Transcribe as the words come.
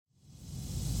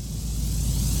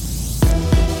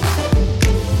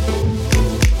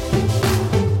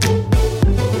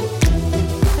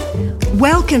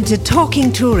Welcome to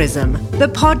Talking Tourism, the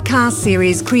podcast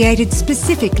series created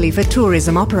specifically for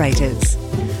tourism operators.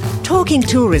 Talking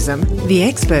Tourism, the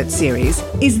expert series,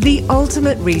 is the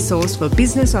ultimate resource for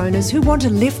business owners who want to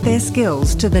lift their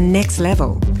skills to the next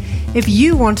level. If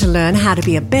you want to learn how to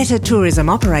be a better tourism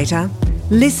operator,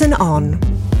 listen on.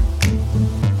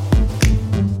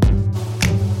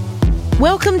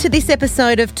 Welcome to this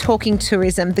episode of Talking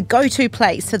Tourism, the go-to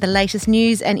place for the latest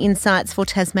news and insights for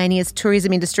Tasmania's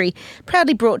tourism industry,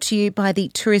 proudly brought to you by the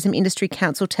Tourism Industry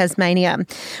Council Tasmania.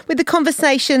 With the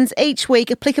conversations each week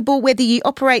applicable whether you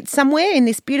operate somewhere in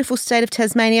this beautiful state of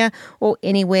Tasmania or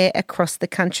anywhere across the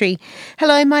country.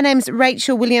 Hello, my name's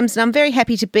Rachel Williams and I'm very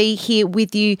happy to be here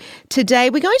with you today.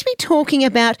 We're going to be talking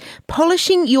about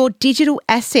polishing your digital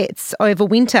assets over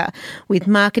winter with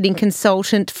marketing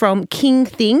consultant from King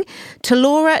Thing,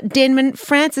 Talora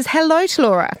Denman-Francis. Hello,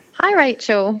 Talora. Hi,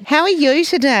 Rachel. How are you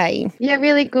today? Yeah,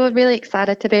 really good. Really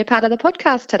excited to be a part of the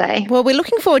podcast today. Well, we're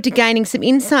looking forward to gaining some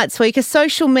insights for you because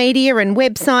social media and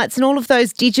websites and all of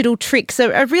those digital tricks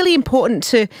are really important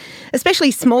to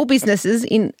especially small businesses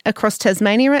across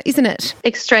Tasmania, isn't it?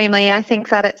 Extremely. I think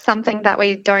that it's something that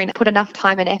we don't put enough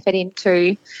time and effort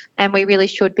into, and we really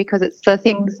should, because it's the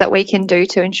things that we can do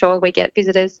to ensure we get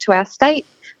visitors to our state.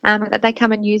 That they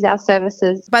come and use our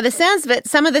services. By the sounds of it,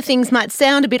 some of the things might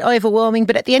sound a bit overwhelming,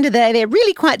 but at the end of the day, they're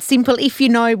really quite simple if you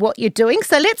know what you're doing.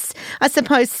 So let's, I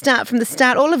suppose, start from the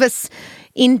start. All of us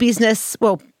in business,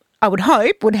 well, I would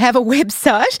hope, would have a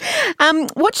website.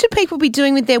 What should people be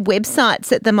doing with their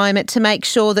websites at the moment to make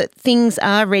sure that things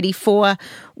are ready for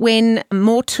when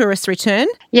more tourists return?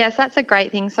 Yes, that's a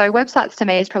great thing. So websites to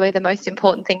me is probably the most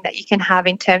important thing that you can have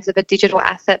in terms of a digital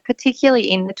asset, particularly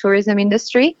in the tourism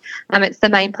industry. It's the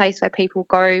main place where people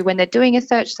go when they're doing a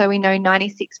search. So we know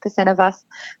 96% of us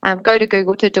go to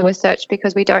Google to do a search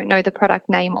because we don't know the product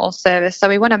name or service. So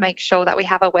we want to make sure that we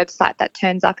have a website that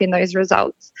turns up in those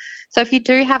results. So if you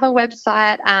do have a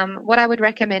website, what I would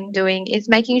recommend doing is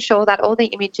making sure that all the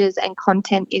images and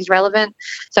content is relevant.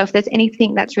 So if there's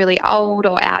anything that's really old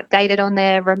or outdated on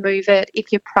there, remove it.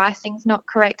 If your pricing's not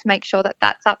correct, make sure that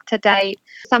that's up to date.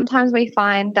 Sometimes we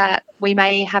find that we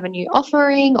may have a new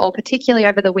offering, or particularly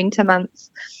over the winter months,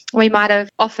 we might have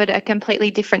offered a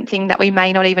completely different thing that we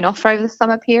may not even offer over the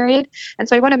summer period. And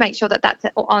so we want to make sure that that's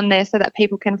on there so that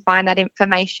people can find that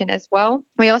information as well.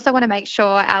 We also want to make sure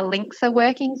our links are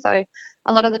working. So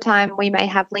a lot of the time we may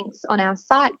have links on our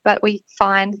site, but we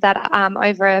find that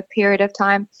over a period of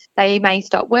time, they may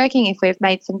stop working if we've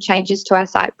made some changes to our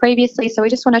site previously. So we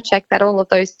just want to check that all of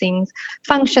those things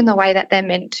function the way that they're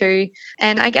meant to.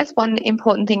 And I guess one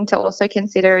important thing to also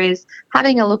consider is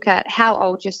having a look at how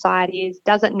old your site is.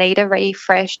 Does it need a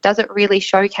refresh? Does it really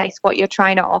showcase what you're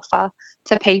trying to offer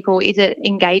to people? Is it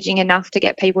engaging enough to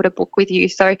get people to book with you?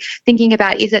 So thinking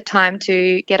about, is it time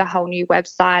to get a whole new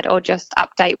website or just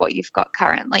update what you've got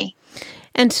currently?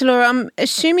 And Talora, I'm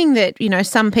assuming that,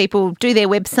 some people do their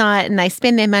website and they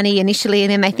spend their money initially and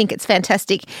then they think it's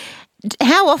fantastic.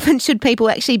 How often should people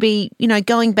actually be,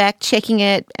 going back, checking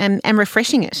it and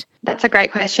refreshing it? That's a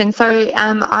great question. So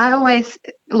I always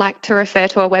like to refer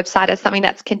to a website as something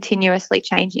that's continuously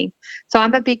changing. So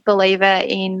I'm a big believer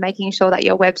in making sure that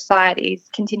your website is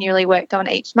continually worked on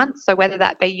each month. So whether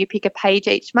that be you pick a page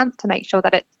each month to make sure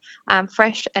that it's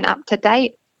fresh and up to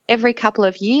date. Every couple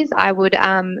of years, I would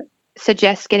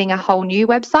suggest getting a whole new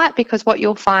website, because what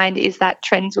you'll find is that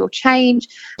trends will change,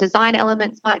 design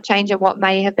elements might change, and what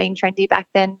may have been trendy back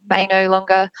then may no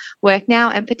longer work now.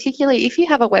 And particularly if you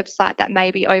have a website that may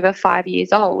be over 5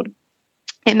 years old,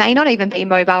 it may not even be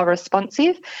mobile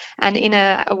responsive. And in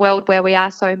a world where we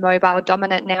are so mobile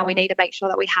dominant now, we need to make sure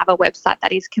that we have a website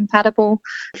that is compatible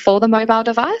for the mobile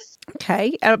device.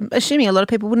 Okay. Assuming a lot of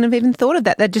people wouldn't have even thought of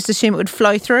that. They'd just assume it would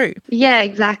flow through. Yeah,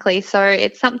 exactly. So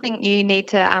it's something you need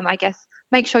to,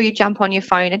 make sure you jump on your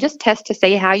phone and just test to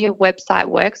see how your website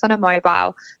works on a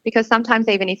mobile, because sometimes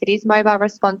even if it is mobile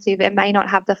responsive, it may not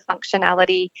have the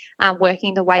functionality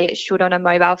working the way it should on a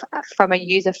mobile from a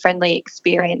user-friendly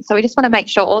experience. So we just want to make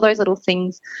sure all those little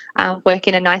things work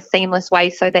in a nice seamless way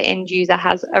so the end user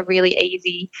has a really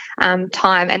easy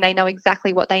time and they know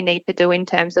exactly what they need to do in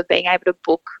terms of being able to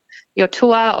book your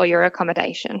tour or your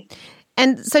accommodation.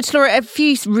 And so, Talora, a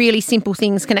few really simple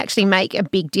things can actually make a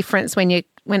big difference when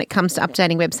it comes to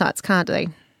updating websites, can't they?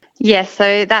 Yes,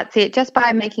 so that's it. Just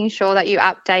by making sure that you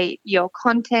update your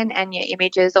content and your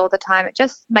images all the time, it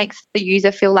just makes the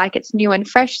user feel like it's new and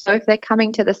fresh. So if they're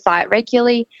coming to the site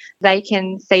regularly, they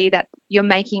can see that you're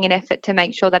making an effort to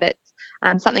make sure that it's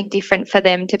something different for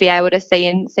them to be able to see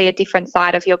and see a different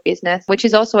side of your business, which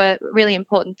is also a really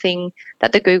important thing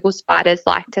that the Google spiders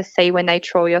like to see when they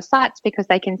trawl your sites, because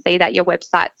they can see that your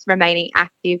website's remaining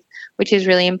active, which is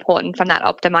really important from that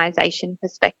optimization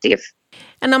perspective.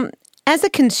 And as a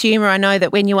consumer, I know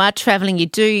that when you are travelling, you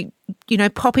do,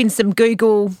 pop in some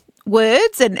Google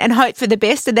words and hope for the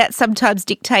best, and that sometimes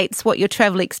dictates what your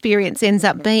travel experience ends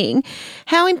up being.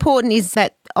 How important is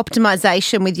that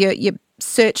optimization with your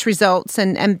search results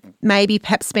and maybe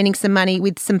perhaps spending some money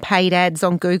with some paid ads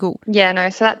on Google? Yeah,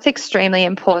 no, so that's extremely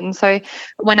important. So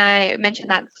when I mentioned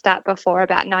that stat before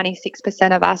about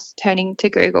 96% of us turning to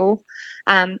Google,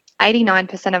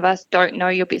 89% of us don't know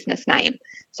your business name.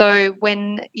 So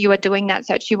when you are doing that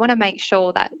search, you want to make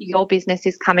sure that your business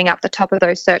is coming up the top of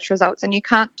those search results. And you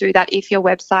can't do that if your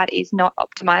website is not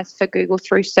optimized for Google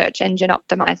through search engine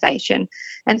optimization.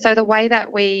 And so the way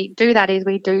that we do that is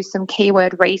we do some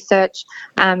keyword research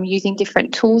using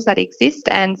different tools that exist.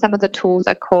 And some of the tools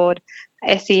are called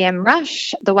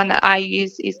SEMrush. The one that I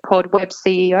use is called Web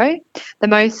CEO. The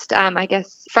most,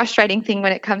 frustrating thing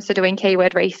when it comes to doing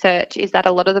keyword research is that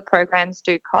a lot of the programs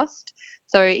do cost.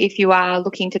 So if you are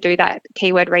looking to do that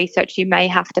keyword research, you may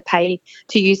have to pay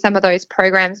to use some of those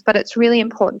programs. But it's really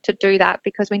important to do that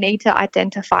because we need to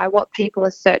identify what people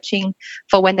are searching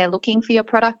for when they're looking for your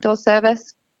product or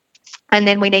service. And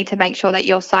then we need to make sure that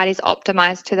your site is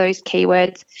optimized to those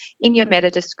keywords in your meta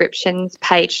descriptions,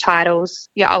 page titles,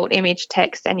 your alt image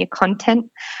text, and your content.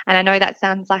 And I know that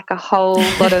sounds like a whole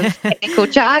lot of technical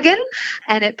jargon,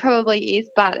 and it probably is,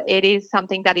 but it is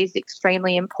something that is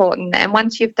extremely important. And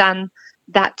once you've done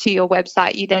that to your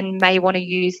website, you then may want to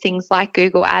use things like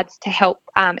Google Ads to help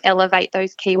elevate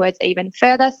those keywords even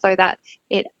further so that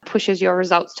it pushes your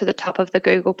results to the top of the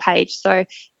Google page. So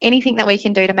anything that we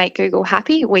can do to make Google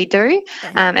happy, we do.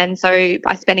 And so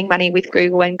by spending money with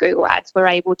Google and Google Ads, we're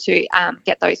able to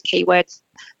get those keywords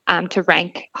to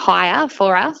rank higher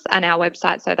for us on our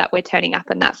website so that we're turning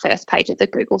up in that first page of the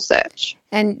Google search.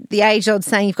 And the age-old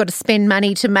saying you've got to spend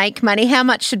money to make money, how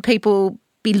much should people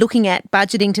be looking at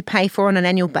budgeting to pay for on an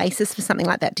annual basis for something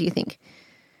like that, do you think?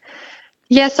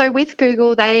 Yeah, so with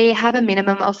Google, they have a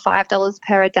minimum of $5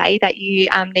 per day that you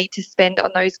need to spend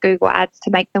on those Google ads to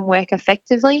make them work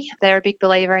effectively. They're a big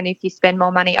believer, and if you spend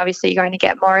more money, obviously you're going to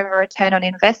get more of a return on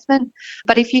investment.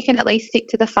 But if you can at least stick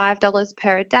to the $5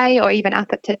 per day or even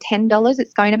up it to $10,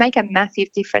 it's going to make a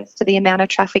massive difference to the amount of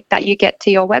traffic that you get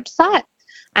to your website.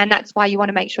 And that's why you want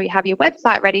to make sure you have your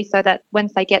website ready so that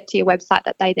once they get to your website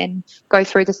that they then go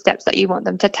through the steps that you want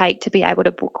them to take to be able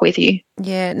to book with you.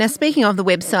 Yeah. Now, speaking of the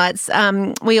websites,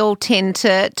 we all tend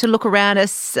to look around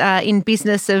us in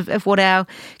business of what our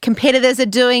competitors are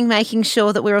doing, making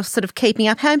sure that we're all sort of keeping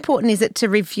up. How important is it to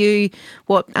review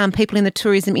what people in the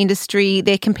tourism industry,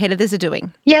 their competitors are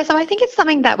doing? Yeah, so I think it's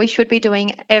something that we should be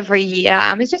doing every year.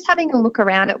 Is just having a look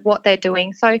around at what they're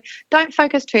doing. So don't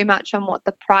focus too much on what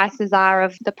the prices are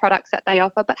of the products that they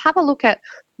offer, but have a look at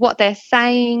what they're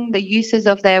saying, the uses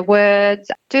of their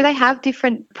words. Do they have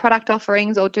different product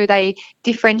offerings, or do they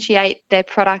differentiate their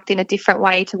product in a different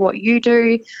way to what you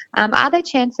do? Are there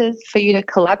chances for you to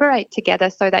collaborate together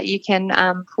so that you can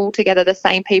pull together the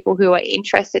same people who are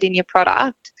interested in your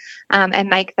product and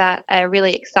make that a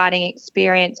really exciting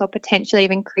experience, or potentially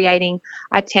even creating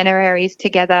itineraries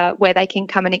together where they can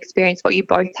come and experience what you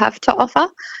both have to offer?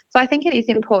 So I think it is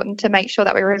important to make sure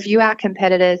that we review our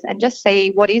competitors and just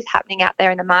see what is happening out there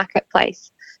in the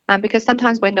marketplace. Because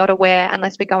sometimes we're not aware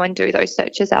unless we go and do those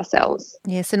searches ourselves.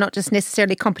 Yeah, so not just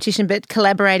necessarily competition, but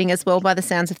collaborating as well by the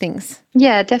sounds of things.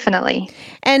 Yeah, definitely.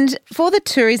 And for the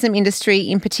tourism industry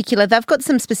in particular, they've got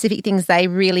some specific things they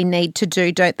really need to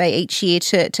do, don't they, each year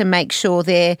to make sure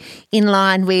they're in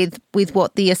line with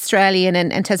what the Australian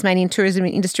and Tasmanian tourism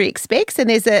industry expects. And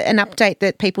there's an update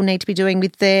that people need to be doing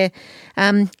with their,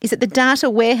 is it the data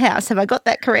warehouse? Have I got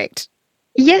that correct?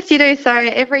 Yes, you do. So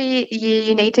every year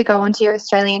you need to go onto your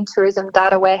Australian Tourism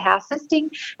Data Warehouse listing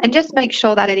and just make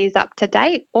sure that it is up to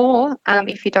date, or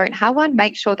if you don't have one,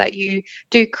 make sure that you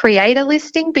do create a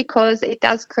listing, because it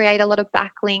does create a lot of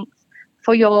backlinks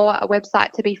for your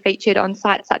website to be featured on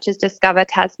sites such as Discover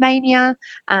Tasmania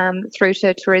through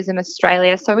to Tourism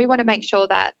Australia. So we want to make sure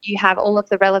that you have all of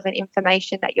the relevant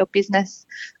information that your business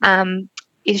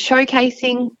is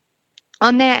showcasing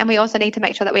on there, and we also need to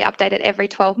make sure that we update it every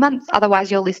 12 months,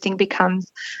 otherwise your listing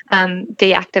becomes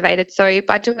deactivated. So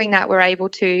by doing that, we're able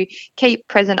to keep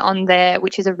present on there,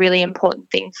 which is a really important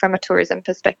thing from a tourism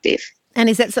perspective. And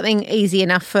is that something easy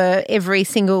enough for every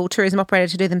single tourism operator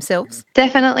to do themselves?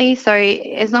 Definitely. So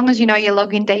as long as you know your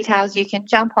login details, you can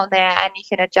jump on there and you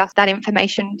can adjust that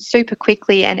information super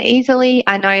quickly and easily.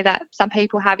 I know that some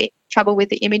people have trouble with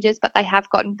the images, but they have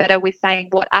gotten better with saying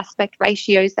what aspect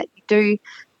ratios that you do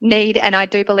need, and I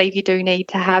do believe you do need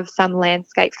to have some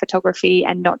landscape photography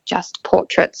and not just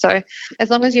portraits. So as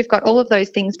long as you've got all of those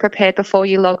things prepared before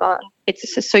you log on,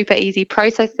 it's a super easy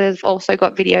process. They've also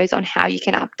got videos on how you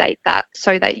can update that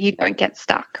so that you don't get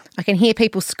stuck. I can hear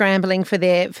people scrambling for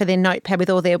their notepad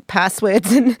with all their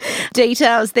passwords and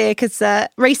details there, because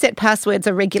reset passwords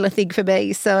are a regular thing for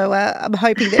me. So I'm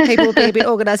hoping that people will be a bit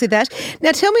organised with that.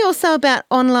 Now tell me also about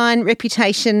online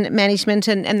reputation management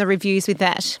and the reviews with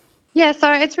that. Yeah,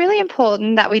 so it's really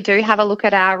important that we do have a look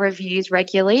at our reviews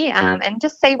regularly and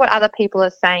just see what other people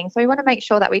are saying. So we want to make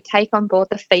sure that we take on board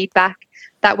the feedback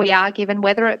that we are given,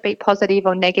 whether it be positive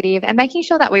or negative, and making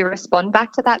sure that we respond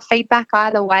back to that feedback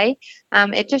either way.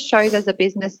 It just shows as a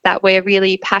business that we're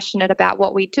really passionate about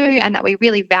what we do and that we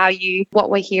really value what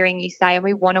we're hearing you say, and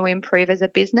we want to improve as a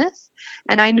business.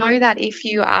 And I know that if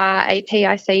you are a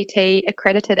PICT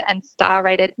accredited and star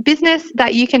rated business,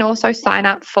 that you can also sign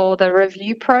up for the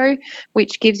Review Pro,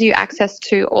 which gives you access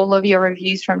to all of your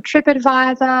reviews from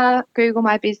TripAdvisor, Google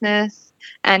My Business,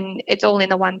 and it's all in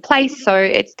the one place. So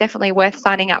it's definitely worth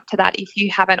signing up to that if you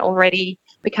haven't already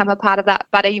become a part of that.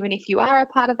 But even if you are a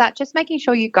part of that, just making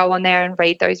sure you go on there and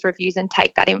read those reviews and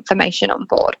take that information on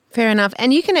board. Fair enough.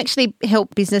 And you can actually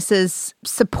help businesses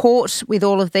support with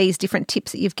all of these different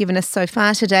tips that you've given us so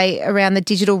far today around the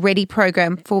Digital Ready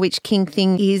program, for which King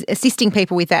Thing is assisting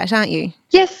people with that, aren't you?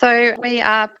 Yes, so we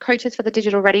are coaches for the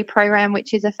Digital Ready program,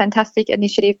 which is a fantastic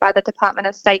initiative by the Department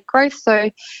of State Growth.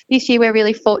 So this year we're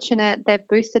really fortunate. They've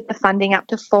boosted the funding up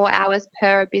to 4 hours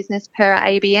per business per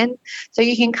ABN. So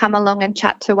you can come along and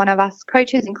chat to one of us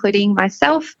coaches, including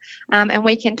myself, and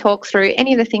we can talk through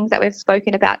any of the things that we've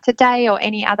spoken about today or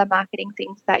any other marketing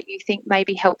things that you think may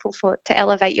be helpful to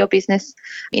elevate your business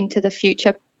into the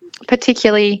future,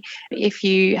 particularly if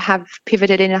you have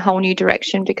pivoted in a whole new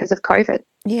direction because of COVID.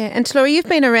 Yeah, and Tlori, you've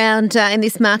been around in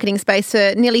this marketing space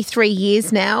for nearly 3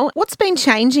 years now. What's been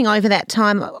changing over that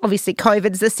time? Obviously,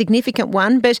 COVID's a significant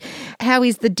one, but how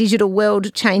is the digital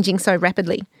world changing so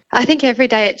rapidly? I think every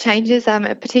day it changes,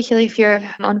 particularly if you're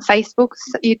on Facebook.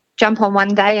 You jump on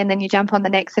one day and then you jump on the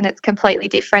next and it's completely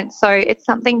different. So it's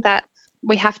something that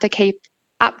we have to keep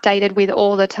updated with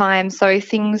all the time. So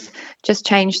things just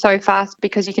change so fast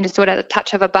because you can just do it at the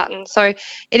touch of a button. So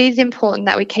it is important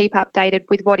that we keep updated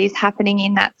with what is happening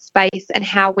in that space and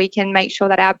how we can make sure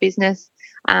that our business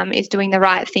is doing the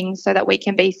right things so that we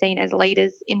can be seen as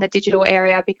leaders in the digital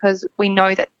area, because we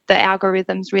know that the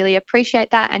algorithms really appreciate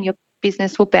that and your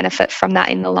business will benefit from that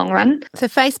in the long run. So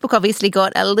Facebook obviously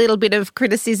got a little bit of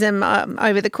criticism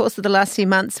over the course of the last few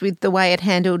months with the way it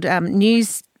handled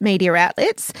news media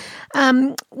outlets.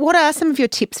 What are some of your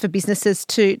tips for businesses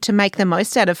to make the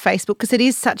most out of Facebook? Because it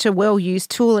is such a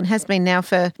well-used tool and has been now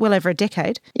for well over a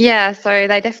decade. Yeah, so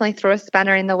they definitely threw a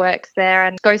spanner in the works there,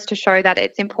 and it goes to show that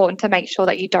it's important to make sure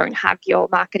that you don't have your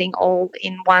marketing all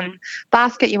in one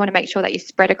basket. You want to make sure that you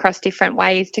spread across different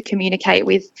ways to communicate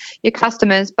with your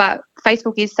customers, but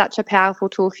Facebook is such a powerful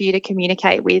tool for you to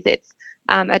communicate with. It's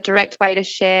a direct way to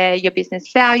share your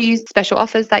business values, special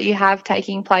offers that you have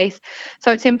taking place.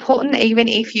 So it's important, even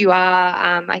if you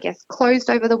are, closed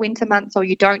over the winter months or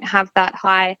you don't have that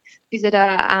high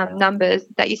visitor numbers,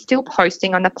 that you're still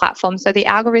posting on the platform. So the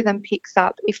algorithm picks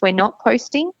up if we're not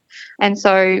posting. And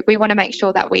so we want to make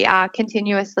sure that we are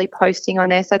continuously posting on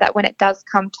there so that when it does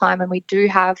come time and we do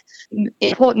have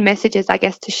important messages,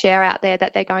 to share out there,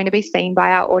 that they're going to be seen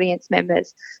by our audience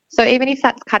members. So even if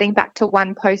that's cutting back to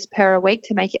one post per a week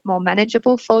to make it more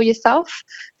manageable for yourself,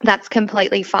 that's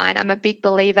completely fine. I'm a big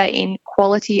believer in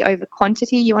quality over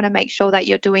quantity. You want to make sure that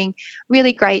you're doing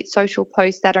really great social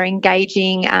posts that are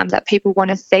engaging, that people want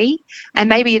to see. And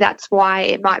maybe that's why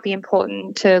it might be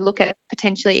important to look at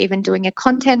potentially even doing a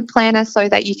content planner so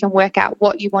that you can work out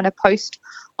what you want to post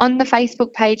on the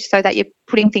Facebook page so that you're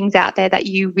putting things out there that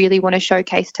you really want to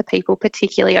showcase to people,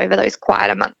 particularly over those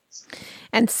quieter months.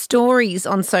 And stories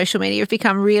on social media have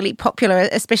become really popular,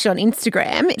 especially on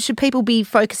Instagram. Should people be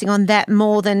focusing on that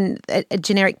more than a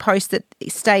generic post that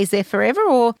stays there forever,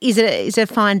 or is it a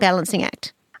fine balancing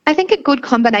act? I think a good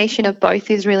combination of both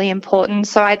is really important.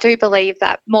 So I do believe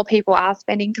that more people are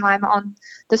spending time on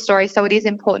the story. So it is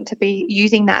important to be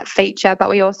using that feature, but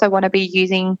we also want to be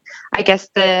using, I guess,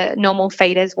 the normal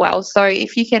feed as well. So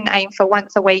if you can aim for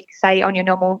once a week, say on your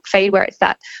normal feed where it's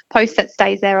that post that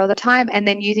stays there all the time, and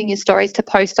then using your stories to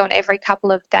post on every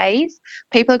couple of days,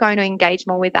 people are going to engage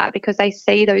more with that because they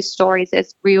see those stories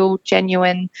as real,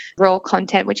 genuine, raw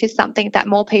content, which is something that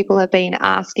more people have been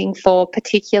asking for,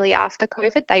 particularly after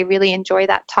COVID. They really enjoy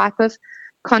that type of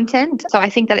content. So I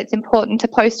think that it's important to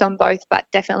post on both, but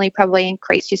definitely probably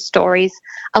increase your stories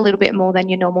a little bit more than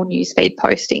your normal newsfeed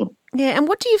posting. Yeah, and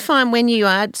what do you find when you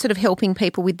are sort of helping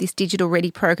people with this Digital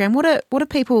Ready program? What are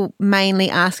people mainly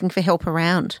asking for help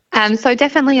around? So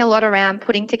definitely a lot around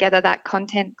putting together that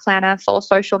content planner for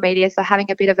social media. So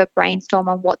having a bit of a brainstorm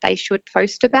on what they should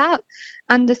post about,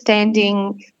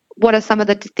 understanding what are some of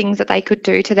the things that they could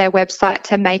do to their website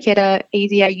to make it a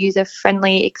easier,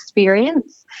 user-friendly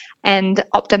experience, and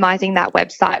optimizing that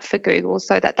website for Google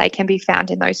so that they can be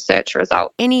found in those search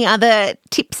results. Any other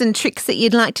tips and tricks that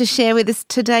you'd like to share with us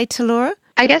today, Talora?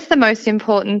 I guess the most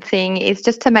important thing is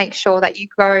just to make sure that you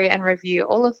go and review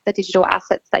all of the digital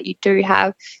assets that you do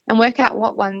have and work out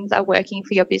what ones are working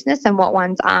for your business and what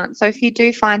ones aren't. So if you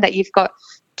do find that you've got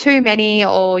too many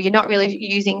or you're not really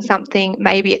using something,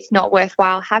 maybe it's not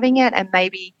worthwhile having it, and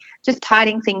maybe just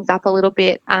tidying things up a little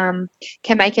bit can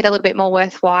make it a little bit more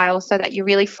worthwhile so that you're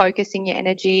really focusing your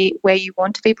energy where you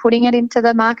want to be putting it into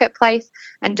the marketplace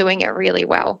and doing it really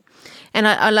well. And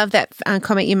I love that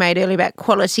comment you made earlier about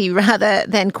quality rather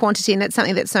than quantity, and that's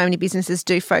something that so many businesses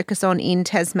do focus on in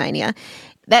Tasmania.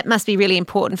 That must be really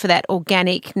important for that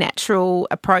organic, natural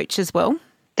approach as well.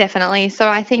 Definitely. So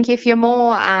I think if you're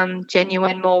more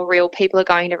genuine, more real, people are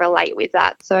going to relate with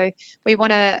that. So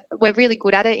we're really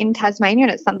good at it in Tasmania,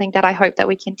 and it's something that I hope that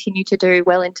we continue to do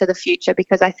well into the future,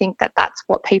 because I think that that's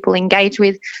what people engage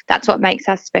with. That's what makes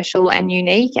us special and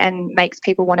unique and makes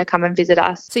people want to come and visit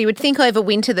us. So you would think over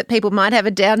winter that people might have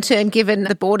a downturn given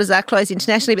the borders are closed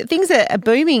internationally, but things are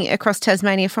booming across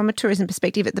Tasmania from a tourism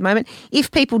perspective at the moment.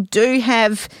 If people do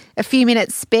have a few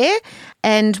minutes spare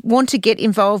and want to get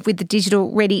involved with the Digital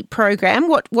Ready program,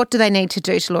 what do they need to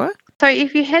do, Talora? So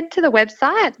if you head to the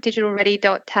website,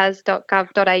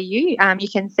 digitalready.tas.gov.au, you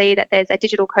can see that there's a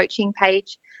digital coaching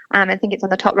page. I think it's on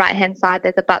the top right-hand side.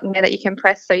 There's a button there that you can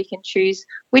press so you can choose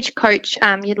which coach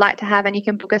you'd like to have, and you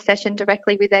can book a session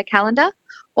directly with their calendar.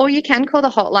 Or you can call the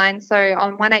hotline, so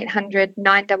on 1800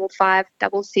 955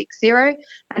 660,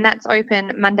 and that's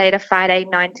open Monday to Friday,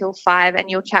 9 till 5, and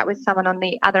you'll chat with someone on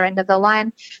the other end of the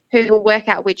line who will work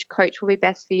out which coach will be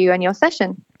best for you and your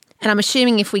session. And I'm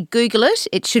assuming if we Google it,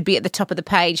 it should be at the top of the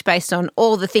page based on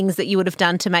all the things that you would have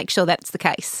done to make sure that's the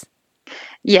case.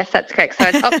 Yes, that's correct. So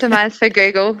it's optimised for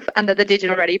Google under the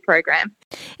Digital Ready program.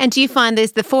 And do you find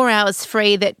there's the 4 hours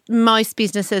free that most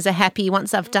businesses are happy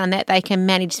once they've done that they can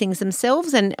manage things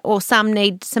themselves, or some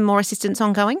need some more assistance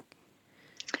ongoing?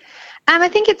 I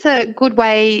think it's a good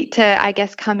way to, I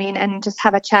guess, come in and just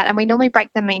have a chat. And we normally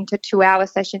break them into 2-hour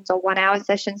sessions or 1-hour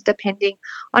sessions, depending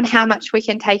on how much we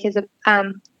can take as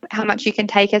how much you can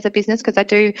take as a business, because I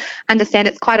do understand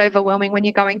it's quite overwhelming when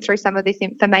you're going through some of this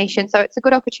information. So it's a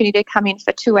good opportunity to come in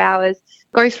for 2 hours,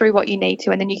 go through what you need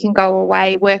to, and then you can go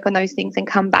away, work on those things and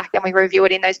come back, and we review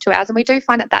it in those 2 hours. And we do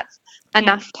find that that's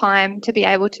enough time to be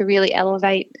able to really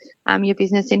elevate your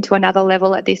business into another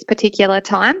level at this particular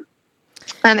time.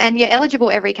 And you're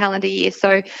eligible every calendar year.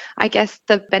 So I guess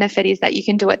the benefit is that you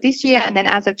can do it this year, and then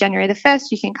as of January the 1st,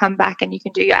 you can come back and you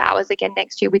can do your hours again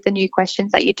next year with the new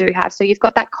questions that you do have. So you've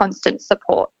got that constant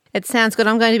support. It sounds good.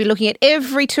 I'm going to be looking at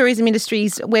every tourism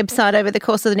industry's website over the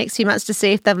course of the next few months to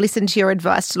see if they've listened to your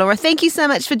advice, Talora. Thank you so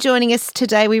much for joining us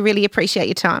today. We really appreciate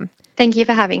your time. Thank you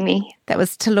for having me. That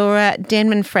was Talora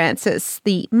Denman-Francis,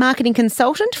 the marketing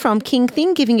consultant from King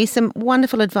Thing, giving you some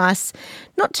wonderful advice,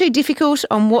 not too difficult,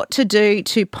 on what to do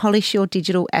to polish your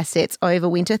digital assets over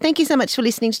winter. Thank you so much for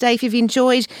listening today. If you've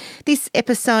enjoyed this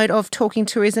episode of Talking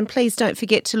Tourism, please don't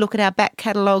forget to look at our back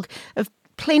catalogue of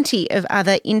plenty of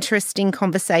other interesting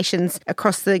conversations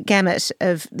across the gamut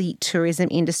of the tourism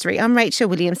industry. I'm Rachel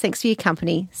Williams. Thanks for your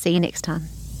company. See you next time.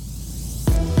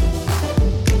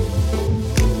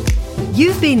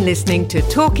 You've been listening to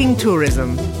Talking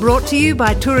Tourism, brought to you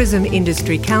by Tourism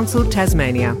Industry Council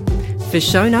Tasmania. For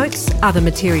show notes, other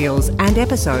materials and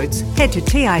episodes, head to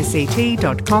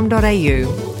tict.com.au.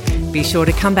 Be sure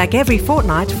to come back every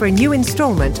fortnight for a new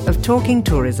instalment of Talking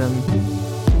Tourism.